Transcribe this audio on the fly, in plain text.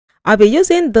I'll be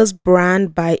using this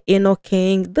brand by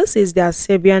Enoking. This is their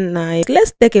Serbian knife.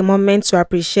 Let's take a moment to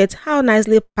appreciate how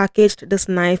nicely packaged this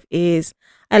knife is.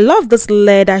 I love this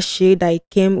leather shade that it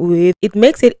came with. It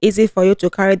makes it easy for you to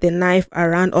carry the knife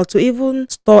around or to even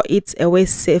store it away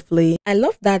safely. I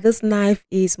love that this knife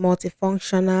is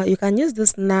multifunctional. You can use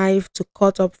this knife to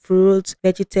cut up fruits,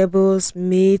 vegetables,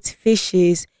 meat,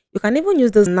 fishes. You can even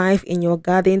use this knife in your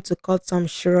garden to cut some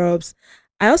shrubs.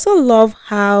 I also love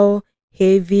how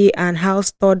heavy and how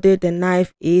sturdy the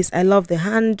knife is. I love the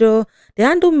handle. The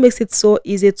handle makes it so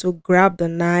easy to grab the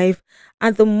knife.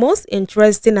 And the most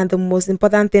interesting and the most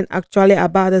important thing actually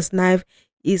about this knife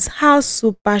is how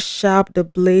super sharp the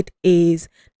blade is.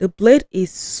 The blade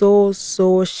is so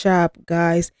sharp,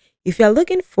 guys. If you're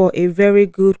looking for a very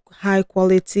good, high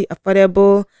quality,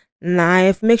 affordable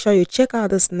knife, make sure you check out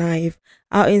this knife.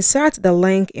 I'll insert the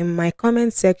link in my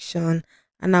comment section,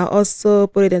 and I'll also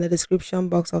put it in the description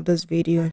box of this video.